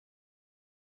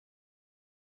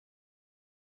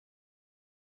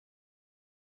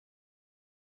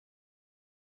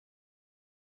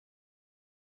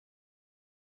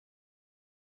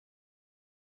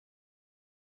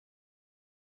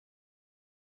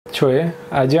छोए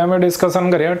आज आम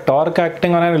डिस्कसन करिया torque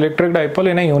acting on an electric dipole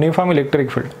in a uniform electric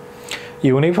field.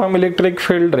 Uniform electric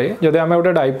field रे जदि आम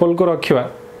गोटे डाइपोल को रखा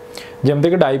जमती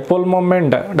कि डाइपोल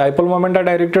मोमेंट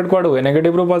डायरेक्टेड क्वाड हुए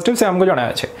नेगेटिव रु पॉजिटिव से हमको जना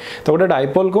अच्छे। तो गोटे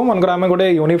डाइपोल को मनकर आम गोटे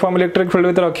यूनिफॉर्म इलेक्ट्रिक फील्ड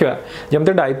भीतर रखा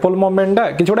जमती डाइपोल मोमेंट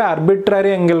कि गोटे आर्बिट्रारी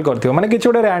एंगल कर माने कि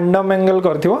गोटे रैंडम एंगल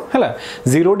कर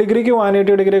 0 डिग्री कि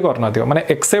 180 डिग्री कर माने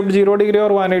एक्सेप्ट 0 डिग्री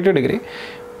और 180 डिग्री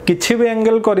किसी भी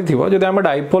एंगल कर आम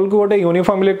डाइपोल को गोटे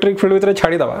यूनिफॉर्म इलेक्ट्रिक फील्ड भीतर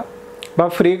छाड़ीदवा बा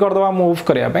फ्री करदवा मूव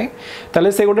करने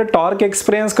ताले से गोटे टॉर्क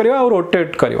एक्सपीरियंस करवा और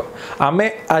रोटेट करवा। आमे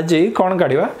आज कौन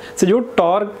काढ़ा से जो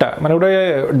टॉर्कटा माने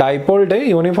गोटे डाइपोलटे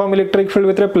यूनिफॉर्म इलेक्ट्रिक फील्ड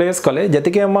भीतर प्लेस कले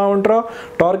जति अमाउंट रो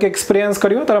टॉर्क एक्सपीरियंस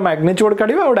करियो तार मैग्नीट्यूड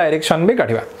काढ़ा और डायरेक्शन भी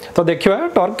काढ़ा। तो देखिबा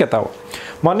टॉर्क केता हो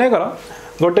मन कर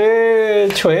गोटे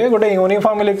छोए गोटे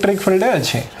यूनिफॉर्म इलेक्ट्रिक फील्ड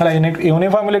अच्छे है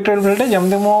यूनिफॉर्म इलेक्ट्रिक फील्ड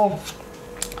जमती मु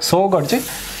शो करछि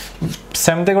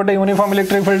सेमती गोटे यूनिफॉर्म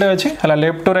इलेक्ट्रिक फील्ड अच्छी है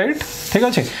लेफ्ट टू राइट ठीक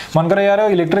अच्छे मनकर यार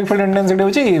इलेक्ट्रिक फील्ड इंटेंसिटी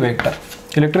होची E vector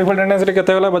electric field intensity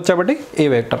केते होला बच्चा बटी ई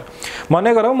वेक्टर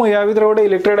मन कर मु या भीतर गोटे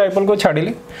इलेक्ट्रिक डाइपोल को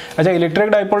छाड़िली। अच्छा इलेक्ट्रिक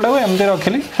डाइपोल टाको एमती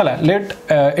रखिली है लेट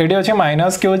एडी अच्छे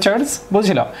माइनस क्यू चार्ज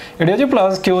बुझिला एडी अच्छे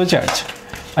प्लस क्यू चार्ज।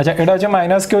 अच्छा एटा अच्छे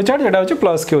माइनस क्यू चार्ज एटा अच्छे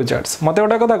प्लस क्यू चार्ज मत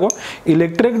गोटे कथा को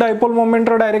इलेक्ट्रिक डाइपोल मोमेंट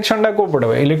रो डायरेक्शन टा को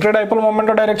पड़े इलेक्ट्रिक डाइपोल मोमेंट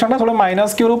रो डायरेक्शन टा थोड़ा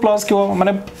माइनस क्यू रु प्लस क्यू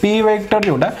माने पी वेक्टर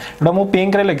जोटा मु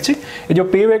पिंक रे लिखछि ए जो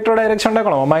पी वेक्टर डायरेक्शन टा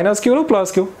कोन माइनस क्यू रु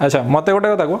प्लस क्यू। अच्छा मत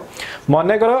गोटे कथा को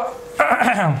मन कर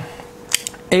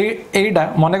एटा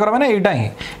मन कर माने एटा ही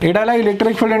एटा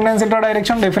electric field intensity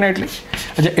direction definitely.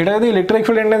 अच्छा एटा यदि इलेक्ट्रिक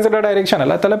फील्ड इंटेंसिटी डायरेक्शन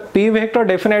है ताले पी वेक्टर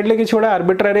डेफिनेटली किसी गोटे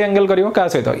आर्बिट्रारी एंगल करियो का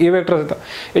सहित ई वेक्टर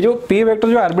सहित ए जो पी वेक्टर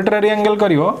जो आर्बिट्रारी एंगल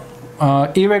करियो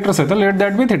ई वेक्टर सहित लेट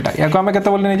दैट बी थीटा या को हमें केते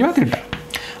बोलने निजो थीटा।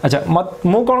 अच्छा मत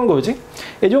मु कोन कहूची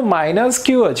ए जो माइनस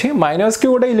क्यू अछि माइनस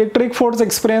क्यू गोटे इलेक्ट्रिक फोर्स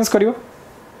एक्सपीरियंस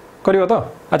करियो तो।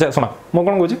 अच्छा सुना मु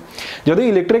कौन कहूँ जदि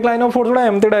इलेक्ट्रिक लाइन ऑफ फोर्स गुड़ा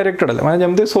एमती डायरेक्टेड है माने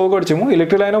जमती शो करछि मु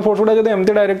इलेक्ट्रिक लाइन ऑफ फोर्स गुड़ा जदि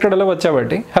एमती डायरेक्टेड है बच्चा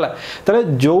बेटी है ताले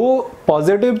जो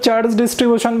पॉजिटिव चार्ज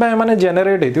डिस्ट्रीब्यूशन पे माने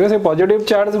जनरेट हेतिबे से पॉजिटिव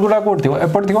चार्ज गुड़ा कोड थिबो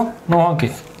एपट थिबो नो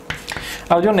कि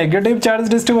आ जो नेगेटिव चार्ज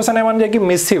डिस्ट्रीब्यूशन है माने जे कि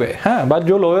मिसिबे हां बा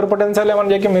जो लोअर पोटेंशियल है माने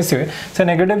जे कि मिसिबे से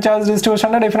नेगेटिव चार्ज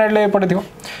डिस्ट्रीब्यूशन डेफिनेटली एपट थिबो।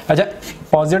 अच्छा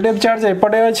पॉजिटिव चार्ज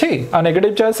एपटे अच्छी आ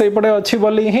नेगेटिव चार्ज सेपटे अच्छी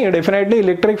बोली ही डेफिनेटली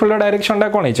इलेक्ट्रिक फील्ड डायरेक्शन टा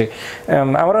कोन हिचे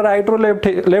हमर right row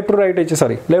left to right हिचे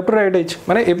सॉरी लेफ्ट टू राइट हिचे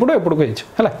माने एपटो एपटो को हिचे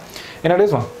हला एना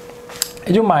दिस वन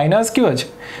ए जो माइनस क्यू अछि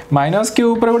माइनस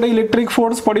क्यू ऊपर गोटे इलेक्ट्रिक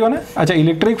फोर्स पड़ियो ना। अच्छा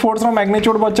इलेक्ट्रिक फोर्स रो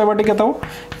मैग्नीट्यूड बच्चा बाटी केतो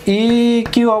ई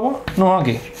क्यू हबो नो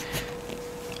कि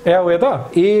या हुए तो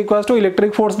E equals to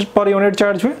electric force per unit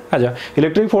charge हुए। अच्छा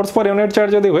electric force per unit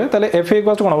charge यदि हुए ताले F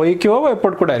इक्वल्स टू कोन हो E क्यू हो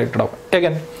एपट को डायरेक्टेड हो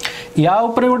अगेन या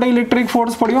ऊपर गोटे इलेक्ट्रिक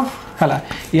फोर्स पड़ियो हला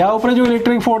या ऊपर जो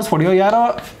इलेक्ट्रिक फोर्स पड़ियो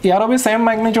यार भी सेम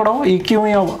मैग्नीट्यूड हो E क्यू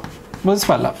ही हो बुझ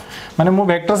पाला माने मु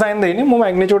वेक्टर साइन देनी मु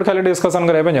मैग्नीट्यूड खाली डिस्कशन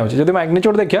करबा पे जाउछी जदि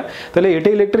मैग्नीट्यूड देखिया ताले eighty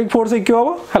electric force E Q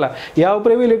हो हला या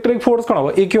ऊपर भी इलेक्ट्रिक फोर्स कोन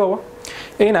हो E क्यू हो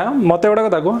एना मते गोटे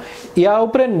कथा को या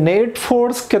ऊपर नेट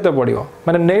फोर्स केते पड़ियो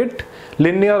माने नेट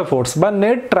लिनियर फोर्स बा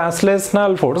नेट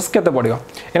ट्रांसलेशनल फोर्स केते पड़ियो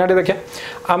एना देखिया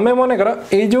आमे मन कर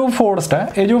ए जो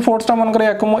फोर्सटा मन कर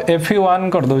याको मु Fe1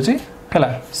 कर दोची हला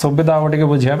सुविधा हो टिके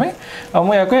बुझिया पे आ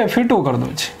मु याको Fe2 कर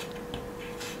दोची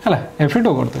हला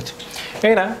Fe2 कर दोची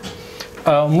एना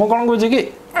मु कोन कहू कि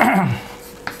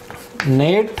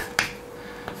net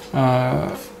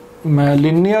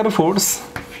linear force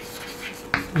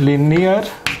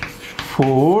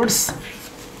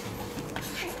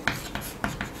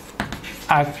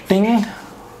acting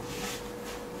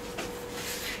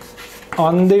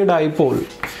on the dipole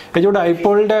ये जो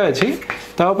डाइपोल टा अछि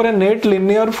ता ऊपर नेट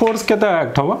लिनियर फोर्स केता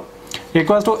एक्ट होबो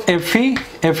इक्वल्स टू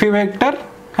Fe वेक्टर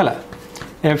हला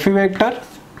Fe वेक्टर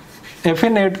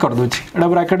Fe नेट कर दोछि एटा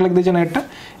ब्रैकेट लिख दिछि नेट टा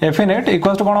Fe नेट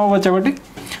इक्वल्स टू कोन हो बच्चा बेटी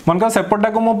मन का सेपटा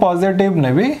को मो पॉजिटिव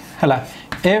नेबी हला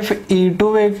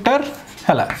Fe2 वेक्टर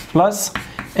हला प्लस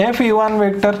Fe1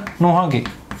 वेक्टर नो कि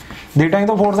दुईटा ही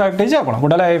तो फोर्स एक्ट है आपन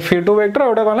गोटा Fe2 वेक्टर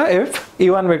और गोटा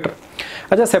Fe1 वेक्टर।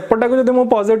 अच्छा सेपटा को जदि मु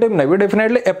पॉजिटिव नेबी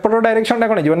डेफिनेटली एपट डायरेक्शन टा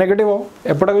कोन जिवो नेगेटिव हो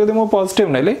एपट को जदि मु पॉजिटिव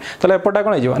नेली तले एपटा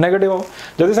कोन जिवो नेगेटिव हो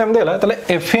जदि सेम देला तले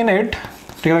Fe नेट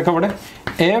ठीक देखा पड़े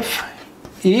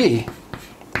Fe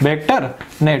वेक्टर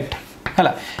नेट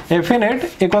हला Fe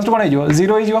नेट इक्वल्स टू कोन जिवो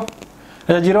 0 ही जिवो।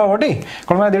 अच्छा 0 हटी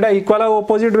कोन माने दुईटा इक्वल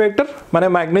ऑपोजिट वेक्टर माने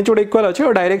मैग्नीट्यूड इक्वल अछि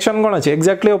और डायरेक्शन कोन अछि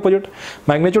एक्जेक्टली ऑपोजिट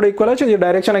मैग्नीट्यूड इक्वल अछि जे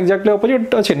डायरेक्शन एक्जेक्टली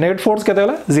ऑपोजिट अछि नेट फोर्स केते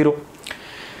होला 0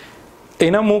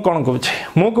 एना मु कोन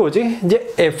कहू जे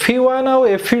Fe1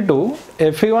 और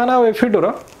Fe2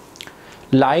 row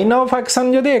line of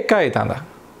action जदी एका हेतांदा।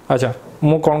 अच्छा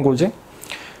मु कोन कहू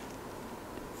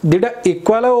दुईटा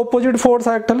इक्वल ऑपोजिट फोर्स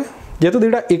एक्ट हले जेतु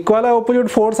दुईटा इक्वल ऑपोजिट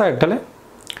फोर्स एक्ट हले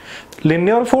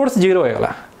लिनियर फोर्स 0 हो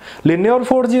गला लिनियर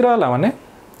फोर्स जीरो है माने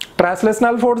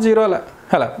ट्रांसलेशनल फोर्स जीरो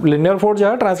है लिनियर फोर्स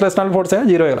जहाँ ट्रांसलेशनल फोर्स है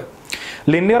जीरो है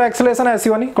लिनियर एक्सेलरेशन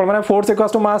आसोनी कौन मैंने force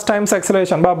equals to mass times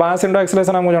acceleration mass into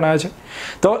acceleration आमको जना अच्छे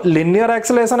तो लिनियर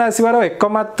एक्सेलरेशन आसबार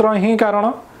एकमात्र ही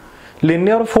कारण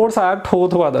लिनियर फोर्स एक्ट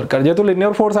होता दरकार जेहेतु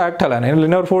लिनियर फोर्स एक्ट है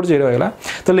लिनियर फोर्स जीरो है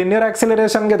तो लिनियर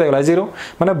एक्सेलरेशन के जीरो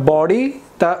माने body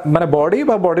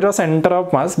body centre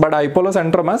of mass बा डाइपोल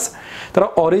सेंटर ऑफ मास तार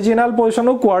ओरिजिनल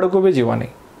पोजिशन कुआड़ को भी जीवनी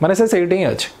माने से सेठी ही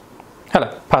अच्छे है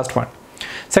फर्स्ट पॉइंट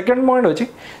सेकंड पॉइंट अच्छी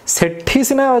सेठी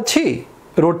सिना अच्छी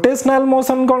रोटेशनल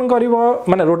मोशन कौन कर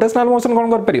माने रोटेशनल मोशन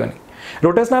कौन कर परियोनी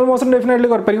रोटेशनल मोशन डेफिनेटली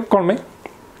कर परियो कौन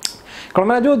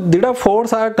मैंने जो दुटा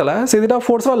फोर्स एक्ट है से दुटा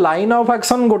फोर्स लाइन ऑफ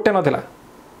एक्शन गोटे नथिला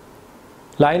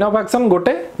लाइन ऑफ एक्शन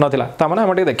गोटे नथिला ता माने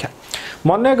हम देखा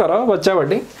मने कर बच्चा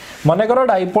बाटी मने कर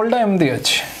डाइपोलटा एमती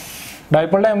अच्छे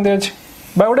डाइपोलटा एमती अच्छे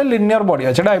बा गोटे लिनियर बॉडी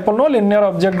अच्छे डाइपोल नो लिनियर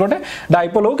ऑब्जेक्ट गोटे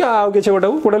डाइपोल हो कि आउ किसी गोटे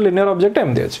गोटे लिनियर ऑब्जेक्ट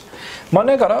एमती अच्छे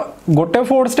मने कर गोटे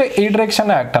फोर्स टे ई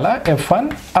डायरेक्शन एक्ट है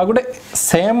F1 आ गोटे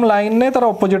सेम लाइन ने तार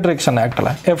ऑपोजिट डायरेक्शन एक्ट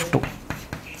है F2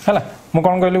 है मु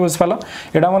कौन कहली बुझिपाल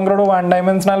यहाँ मन गोटे वन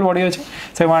डायमेंशनल बॉडी अच्छे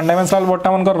से वन डायमेंशनल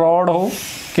बॉडीटा मन रड हो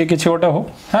कि किसी गोटे हो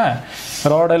हाँ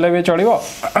रड हेल्ले भी चलो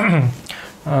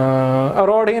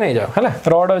रड ही नहीं जाओ है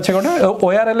रड अच्छे गोटे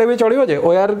ओआर हेल्ले भी चलो जे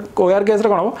ओआर केस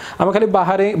कौन हम आम खाली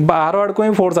बाहर आड़ को ही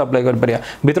फोर्स अप्लाई कर पारिया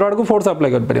भीतर आड़ को फोर्स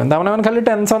अप्लाई कर पारिया मैंने खाली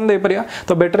टेंशन दे पारिया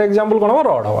तो बेटर एग्जांपल कौन हम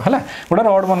रड हम है गोटे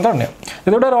रड मन कर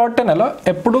जो गोटे रड टे नेल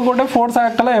एपटू गोटे फोर्स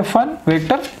एक्ट है F1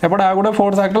 वेक्टर एपटे आ गोटे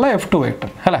फोर्स एक्ट है F2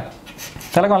 वेक्टर है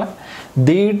ताले कौन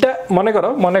दीटा मन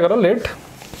कर लेट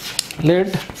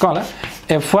कौन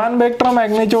F1 वेक्टर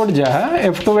मैग्नीट्यूड जहाँ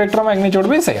F2 वेक्टर मैग्नीट्यूड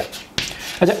भी से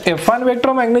अच्छा F1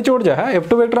 वेक्टर मैग्नीट्यूड जहाँ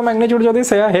F2 वेक्टर मैग्नीट्यूड जदि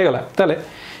से हेगला ताले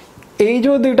ए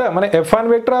जो दुटा माने F1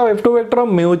 वेक्टर और F2 वेक्टर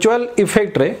म्यूचुअल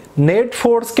इफेक्ट रे नेट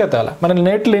फोर्स केते हला माने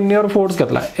net linear force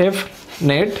केतला F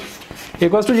net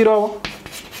equals to 0 हो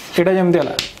एटा जेमति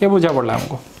हला ये बुझा पड़ला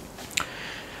हमको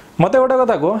मते गोटे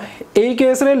कथा को ए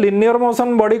केस रे लिनियर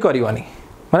मोशन बॉडी करवानी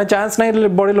माने चांस नहीं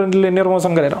body linear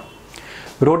motion Karera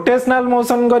rotational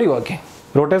motion करिवो कि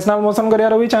रोटेशनल मोशन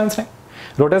करियार भी चांस नहीं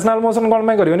रोटेशनल मोशन कौन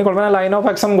में करिवनी कौन लाइन ऑफ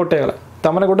एक्शन गोटे गला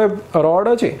ता माने गोटे रड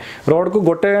अछि रड को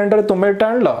गोटे एंड रे तुमे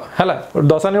टाणल हैला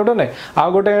 10 न्यूटन है आ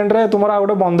गोटे एंड रे तुमरा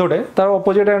गोटे बंधुटे तार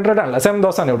ऑपोजिट एंड रे टाणला सेम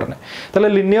 10 न्यूटन है तले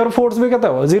लिनियर फोर्स भी केते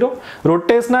हो 0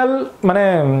 रोटेशनल माने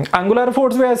एंगुलर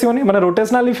फोर्स भी आसीवनी माने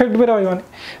रोटेशनल इफेक्ट भी रहइवनी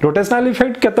rotational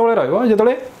effect केतेबेले रहइवो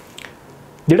जेतबेले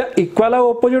Zeta equal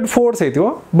opposite force हेतिवो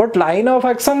but line of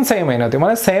action same है नथि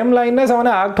माने सेम लाइन ने से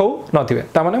माने एक्ट हो नथिबे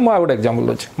ता माने मु आ गोटे एग्जांपल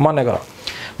दोछि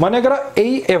मने कर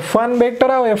F1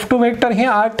 वेक्टर और F2 वेक्टर ही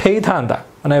एक्ट हेई थांता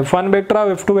माने F1 वेक्टर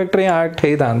और F2 vector he act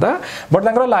hay थांता but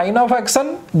तांकर लाइन ऑफ एक्शन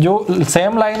जो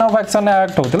सेम लाइन ऑफ एक्शन ने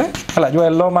एक्ट होतले हला जो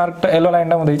येलो मार्क येलो लाइन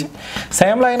दा देछि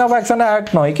सेम लाइन ऑफ एक्शन ने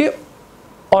एक्ट नय कि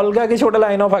अलगा कि छोटे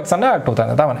लाइन ऑफ एक्शन ने एक्ट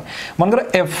होता ता माने मन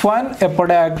कर F1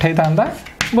 एपटे एक्ट हेई थांता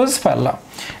बुझ पाला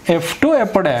F2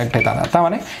 एपटे एक्ट हेई थांता ता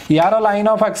माने यार लाइन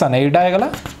ऑफ एक्शन एटा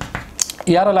हेगला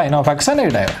यार लाइन ऑफ एक्शन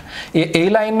एटा ये ए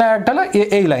लाइन ना एक्ट हला ये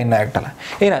ए लाइन ना एक्ट हला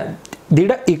एना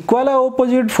दीटा इक्वल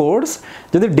ऑपोजिट फोर्स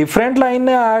जदि डिफरेंट लाइन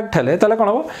ने एक्ट हले तले कोन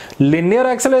हो लिनियर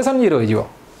एक्सेलरेशन 0 हो जिवो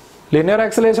लिनियर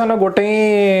एक्सेलरेशन गोटे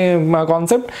ही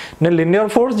कांसेप्ट ने लिनियर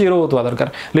फोर्स 0 होतवा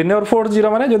दरकार लिनियर फोर्स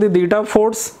 0 माने जदि दीटा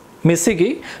फोर्स मिसी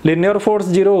की लिनियर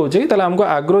फोर्स 0 हो जे तले हमको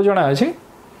आग्रो जणा अछि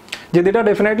जे दीटा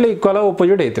डेफिनेटली इक्वल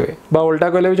ऑपोजिट हेतवे बा उल्टा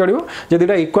कहले भी चलियो जे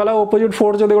दीटा इक्वल ऑपोजिट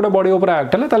फोर्स जदि गोटे बॉडी ऊपर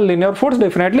एक्ट हले त लिनियर फोर्स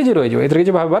डेफिनेटली 0 हो जिवो एतरे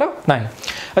कि भाबबार नाही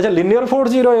अच्छा लिनियर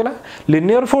फोर्स 0 हेला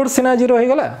लिनियर फोर्स सिना 0 हे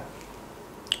गला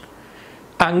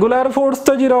एंगुलर फोर्स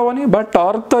तो 0 होनी बट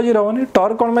टॉर्क तो 0 होनी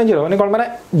टॉर्क कोन में 0 होनी कोन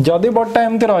माने जदि बॉडटा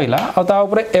एमती रहिला आ ता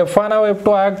ऊपर F1 और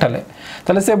F2 एक्ट हले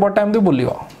तले से बॉडटा एमती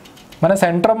बुलियो माने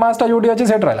सेंटर ऑफ मास ता जोडी अछि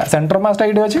सेट रहला सेंटर ऑफ मास ता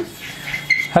इडी अछि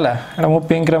हला एटा मो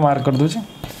पिंक रे मार्क कर दूची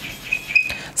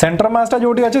सेंटर मासटा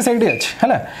जोटी अच्छे सेठी अच्छे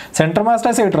है सेंटर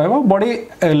मासटा सेठ रहा body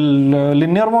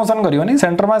linear motion करिवनी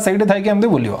centre mass सेठी थाई के एमती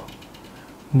बुलियो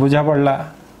बुझा पड़ला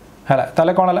है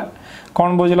ताले कौन है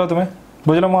कौन बुझल तुम्हें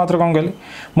बुझल मु आथर कौन कहली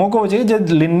मु कहूँ जे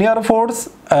लिनियर फोर्स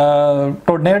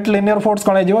तो नेट लिनियर फोर्स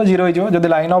कौन हो 0 हो जब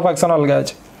लाइन ऑफ एक्शन अलग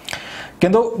अच्छे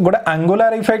किंतु गोटे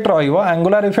एंगुलर इफेक्ट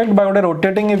एंगुलर इफेक्ट बा गोटे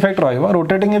रोटेटिंग इफेक्ट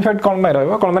रोटेटिंग इफेक्ट कौन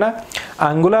में कौन में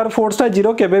एंगुलर फोर्सटा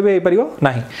 0 केबे भी हो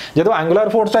ना जब एंगुलर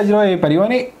फोर्सटा 0 हो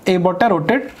पारनी ए बॉडीटा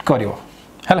रोटेट करिवो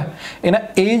है एना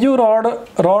ए जो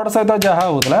रड सहित जहाँ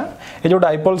होता ये जो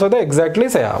डाइपोल सहित एक्जाक्टली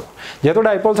से हम जेहेतु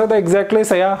डाइपोल सहित एक्जाक्टली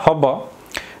से हम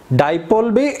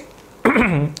डाइपोल भी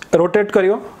रोटेट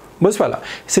करिवो बुझ पाला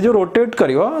से जो रोटेट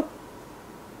करिवो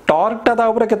टॉर्कटा ता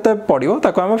ऊपर केते पड़िवो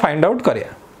ताको हम फाइंड आउट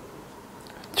करिया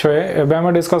छे एबे हम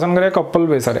डिस्कशन करिया कपल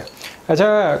विषय रे अच्छा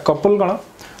कपल कोन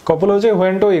couple होचे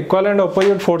when two equal and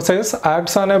opposite forces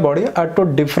acts on a body at two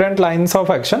different lines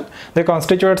of action they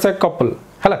constitutes a couple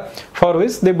हला for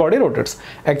which the body rotates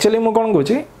actually मु कोन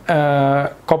गुची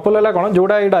couple हला कोन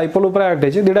जोडा a dipole ऊपर act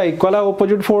हेची दिडा equal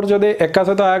opposite force जदे एका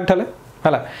सहित act हले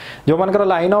हला जो मानकर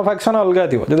लाइन ऑफ एक्शन अलगा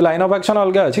थिबो जदि लाइन ऑफ एक्शन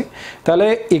अलगा अछि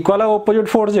ताले equal opposite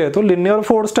force जेतु linear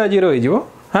force टा 0 होई जिवो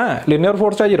हां लिनियर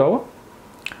फोर्स टा 0 हो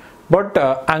but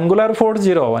angular force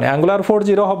 0 होबनी angular force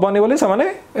 0 होबनी बोली से माने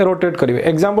रोटेट करिवे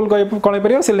एग्जांपल कोन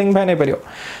परियो सीलिंग फैन हे परियो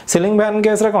सीलिंग फैन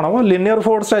केस रे कोन हो लिनियर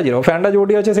फोर्स टा 0 फैन टा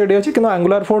जोडी अछि सेडी अछि किंतु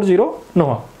एंगुलर फोर्स 0 न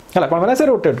हो हला कोन माने से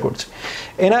रोटेट करछ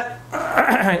एना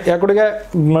या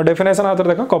कोडिका डेफिनेशन आतर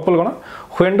देखो couple cone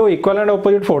when two equal and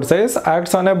opposite forces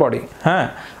acts on a body हां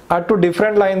are to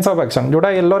different lines of action जोटा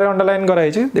येलो रे अंडरलाइन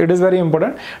कराई छि it is very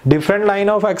important different line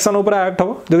of action ऊपर एक्ट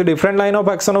हो जदि डिफरेंट लाइन ऑफ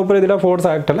एक्शन ऊपर दिला फोर्स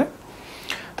एक्ट हले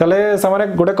तले समाने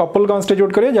गोटे कपल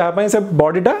कन्स्टिट्यूट करियो जहा पई से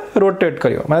बॉडी टा रोटेट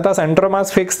करियो माने ता सेंटर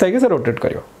मास फिक्स थाई के से रोटेट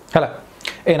करियो हला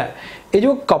एना ए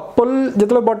जो कपल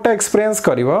जतले बॉडी एक्सपीरियंस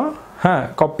करियो हां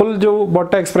कपल जो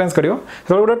बॉडी एक्सपीरियंस करियो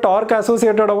तो गोटे टॉर्क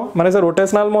एसोसिएटेड हो माने से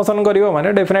रोटेशनल मोशन करियो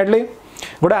माने डेफिनेटली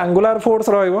गोटे एंगुलर फोर्स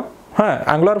रहइबो हां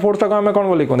एंगुलर फोर्स टा को हमें कोन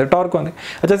बोली कोन टॉर्क कोन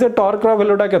अच्छा से टॉर्क रो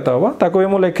वैल्यू टा केते हो ताको भी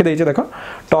मु लिखि देछि देखो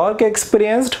torque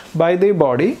experienced by the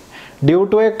body due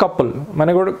to a couple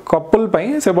माने गोटे कपल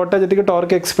पई से बॉडी जति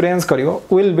टॉर्क एक्सपीरियंस करियो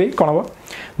विल बी कोन हो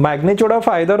magnitude of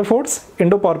either force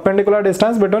into perpendicular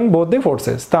distance between both the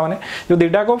forces ता माने जो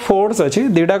दिटा को फोर्स अछि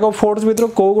दिटा को फोर्स भितर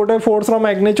को गोटे फोर्स रो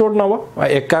मैग्नीट्यूड नबो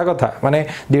एका कथा माने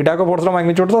दिटा को फोर्स रो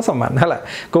मैग्नीट्यूड तो समान हला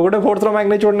को गोटे फोर्स रो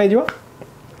मैग्नीट्यूड नै जिवो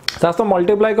तास्तो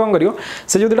मल्टीप्लाई कोन करियो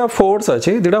से जो दिटा फोर्स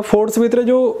अछि दिटा फोर्स भितर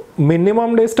जो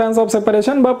मिनिमम डिस्टेंस ऑफ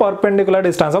सेपरेशन बा परपेंडिकुलर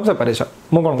डिस्टेंस ऑफ सेपरेशन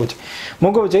मु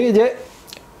कोन कहू छी जे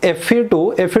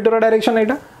Fe2 डायरेक्शन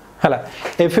एटा हला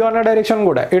Fe1 डायरेक्शन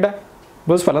गोडा एटा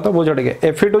बुझ पाला तो बुझ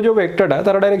टिके Fe2 जो वेक्टर टा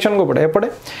तार डायरेक्शन को पड़े एपटे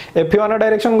Fe1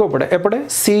 डायरेक्शन को पड़े एपटे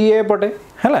CA पटे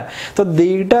हला तो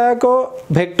दीटा को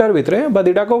वेक्टर भितरे बा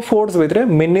दीटा को फोर्स भितरे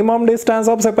मिनिमम डिस्टेंस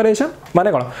ऑफ सेपरेशन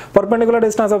माने कोन परपेंडिकुलर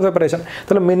डिस्टेंस ऑफ सेपरेशन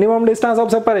तो मिनिमम डिस्टेंस ऑफ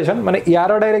सेपरेशन माने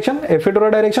यार डायरेक्शन Fe2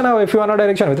 डायरेक्शन और Fe1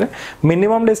 डायरेक्शन भितरे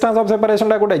मिनिमम डिस्टेंस ऑफ सेपरेशन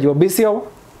टा कोटा जिवो BC हो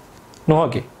नो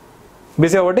की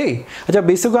बीसी हबटी अच्छा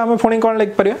बीसी को हमें पुणी कौन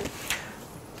लिख परिया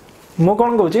मु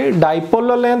कौन कहूँ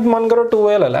डाइपोल लेंथ मन करो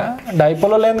 12 हला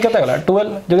डाइपोल लेंथ केते हला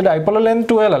 12 जदि डाइपोल लेंथ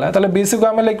 12 हला तले बीसी को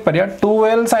हमें लिख परिया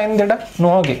 12 sin थीटा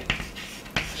नुह की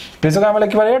बीसी को हमें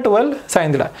लिख परिया 12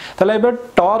 sin थीटा तले एबे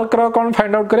टॉर्क रो कौन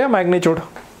फाइंड आउट करिया मैग्नीट्यूड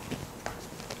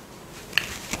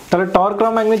तले टॉर्क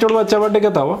रो मैग्नीट्यूड बच्चा बटे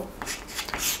केते हबो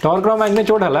टॉर्क रो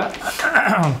मैग्नीट्यूड हला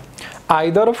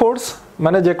आइदर फोर्स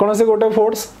माने जेकोनसी गोटे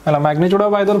फोर्स हला magnitude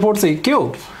of either force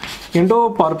इक्यू into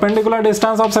perpendicular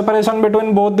distance of separation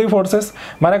between both the forces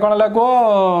माने कोन हला को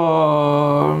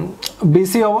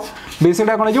BC हो BC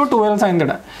टा कोन जो 12 sin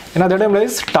थीटा इना that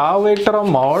implies tau vector of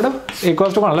mod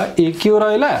equals to कोन हला EQ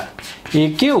रहला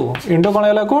EQ इनटू कोन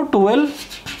हला को 12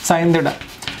 sin थीटा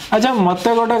अच्छा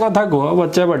मते गोटे कथा को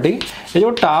बच्चा बटी ए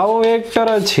जो tau वेक्टर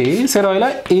अछि से रहला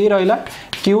E रहला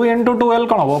Q इनटू 12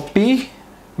 कोन हो P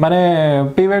माने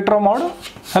P वेक्टर मॉड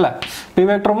हला P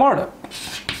वेक्टर मॉड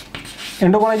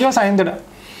इनटू कोन जो sin थीटा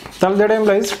तल that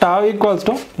implies tau equals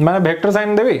to माने वेक्टर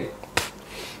साइन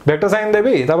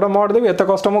देबी तापर मॉड देबी एत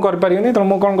कष्ट मु कर परियनी तो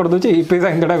मु कोन कर दोची P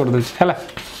sin थीटा कर दोची हला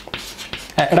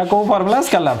एडा को फार्मूला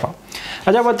स्केलर फॉर्म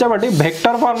अच्छा बच्चा बटी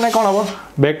वेक्टर फॉर्म ने कोन हो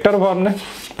वेक्टर फॉर्म ने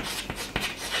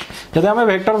जदि हमें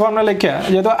वेक्टर फॉर्म ने लिखिया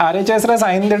जे तो RHS रे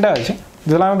sin थीटा अछि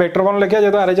जला हम वेक्टर फॉर्म लिखिया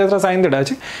जे तो RHS रा sin थीटा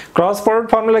अछि क्रॉस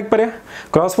प्रोडक्ट फॉर्म लिख परिया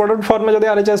क्रॉस प्रोडक्ट फॉर्म में जदि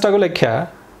RHS टा को लिखिया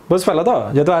बुझ पाला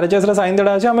तो जे तो RHS रा sin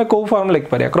थीटा अछि हमें को फॉर्म लिख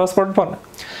परिया क्रॉस प्रोडक्ट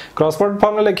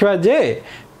फॉर्म में लिखिबा जे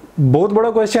बहुत बड़ा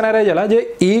क्वेश्चन आ जाला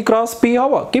जे E क्रॉस P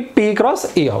होबो कि P क्रॉस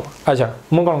E होबो अच्छा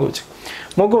मु कोन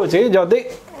कहू छी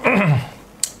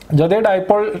जदि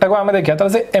डाइपोल टा को हमें देखिया त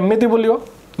से एमिति बोलियो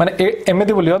माने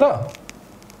एमिति बोलियो तो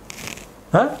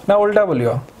हां ना उल्टा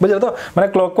बोलियो बुझल तो माने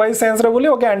क्लॉकवाइज सेंस रे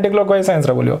बोलियो कि एंटी क्लॉकवाइज सेंस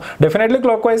रे बोलियो डेफिनेटली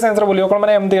क्लॉकवाइज सेंस रे बोलियो कोन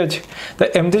माने एमती अछि तो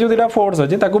एमती जो दिला फोर्स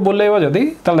अछि ताको बोलेबो जदी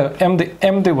तले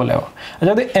एमती बोलेबो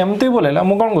जदी एमती बोलेला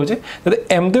मु कोन कहू छी जदी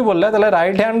एमती बोलला तले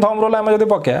राइट हैंड थंब रूल हम जदी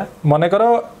पकेया माने करो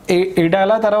एटा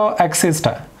हला तारो एक्सिस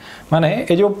टा माने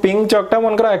ए जो पिंक चकटा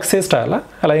मन करो एक्सिस टा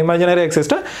हला इमेजिनरी एक्सिस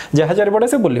टा जहा चारि पटे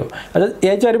से बोलियो अच्छा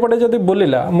ए चारि पटे जदी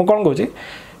बोलिला मु कोन कहू छी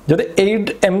जदी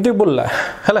 8 एमती बोलला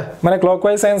हला माने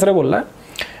क्लॉकवाइज सेंस रे बोलला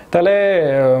तले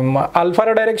अल्फा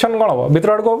रो डायरेक्शन कोन हो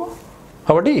भीतर आड़ को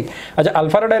हबटी अच्छा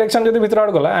अल्फा रो डायरेक्शन जदी भीतर आड़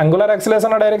गला एंगुलर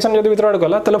एक्सीलरेशन डायरेक्शन जदी भीतर आड़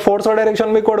गला तले फोर्स रो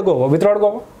डायरेक्शन भी कोड को हो भीतर आड़ को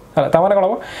हला त माने कोन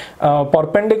हो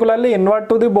perpendicularly invert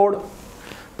to the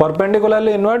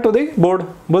board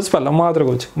बुझ पाला म आतर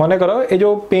कहू माने करो ए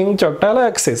जो पिंक चकटा हला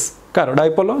एक्सिस कार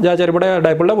डाइपोल जा चारि पटे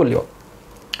डाइपोलटा बोलियो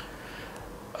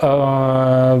ए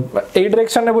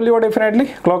डायरेक्शन में बुलियो डेफिनेटली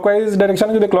क्लॉकवाइज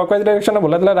डायरेक्शन जो क्लॉकवाइज डायरेक्शन में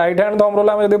बुला तले राइट हैंड थंब रूल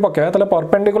हम जदी पकेबा तले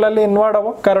परपेंडिकुलरली इनवर्ड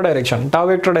हो car direction tau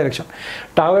vector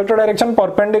direction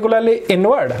perpendicularly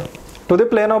inward to the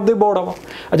plane of the board हो।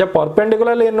 अच्छा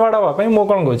परपेंडिकुलरली इनवर्ड होबा पई मो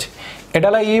कोन कहूची एटा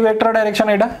ला ई वेक्टर डायरेक्शन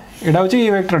एटा होची ई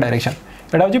वेक्टर डायरेक्शन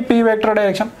एटा होची पी वेक्टर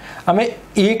डायरेक्शन आमे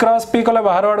ई क्रॉस पी कले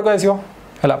बाहर वाड को आसीओ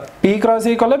हला पी क्रॉस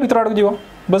ई कले भीतर वाड को जीवो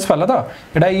बस पाला तो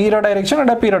एटा ई रो डायरेक्शन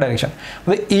एटा पी रो डायरेक्शन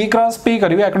मतलब ई क्रॉस पी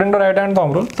करबी according to right hand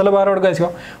thumb rule तले बाहर वाड को आसीओ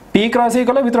पी क्रॉस ई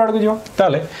कले भीतर वाड को जीवो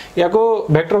ताले याको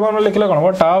वेक्टर फॉर्म में लिखले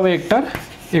कोन टा वेक्टर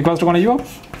इक्वल्स टू कोन जीवो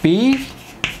पी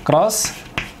क्रॉस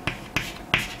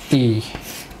ई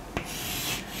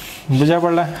बुझा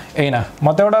पड़ला एना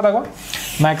मते गोटा देखो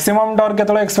मैक्सिमम टॉर्क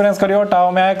केतले एक्सपीरियंस करियो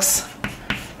टाउ मैक्स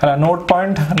हला नोट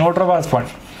पॉइंट नोट रो पास पॉइंट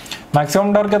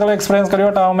मैक्सिमम टॉर्क केतले एक्सपीरियंस करियो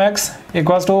tau max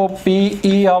equals to P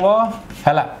E हवा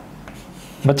हला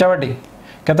बच्चा बाटी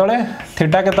केतले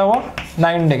थीटा केता हो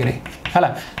 9 डिग्री हला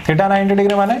थीटा 90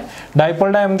 डिग्री माने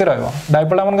डाइपोल टा एमती रहबो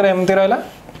डाइपोल टा मन करे एमती रहला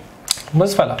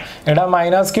बस पाला एडा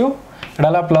minus Q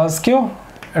एडाला plus Q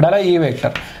एडाला E vector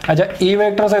अच्छा ई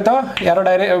वेक्टर सहित यार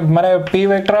डायरेक्ट माने पी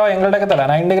वेक्टर एंगल टा केतला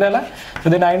 9 डिग्री हला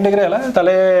यदि 9 डिग्री हला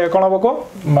तले कोन हबो को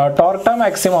टॉर्क टा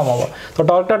मैक्सिमम हबो तो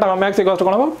टॉर्क टा टाउ मैक्स इक्वल्स टू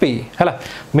कोन हबो पी हला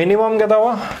मिनिमम केता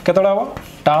हबो केतला हबो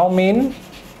टाउ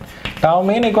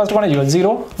मीन इक्वल्स टू कोन जिवो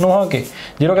 0 नुह के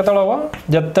 0 केतला हबो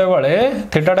जत्ते बळे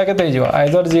थीटा टा केते जिवो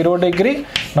आइदर 0 डिग्री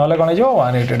नले कोन जिवो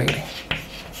 180 डिग्री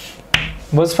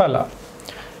बुझ पाला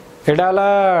एडाला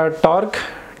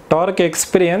torque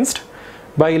experienced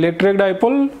by electric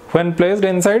dipole when placed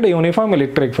inside a uniform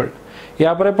electric field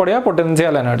या पर पढ़िया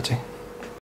पोटेंशियल एनर्जी।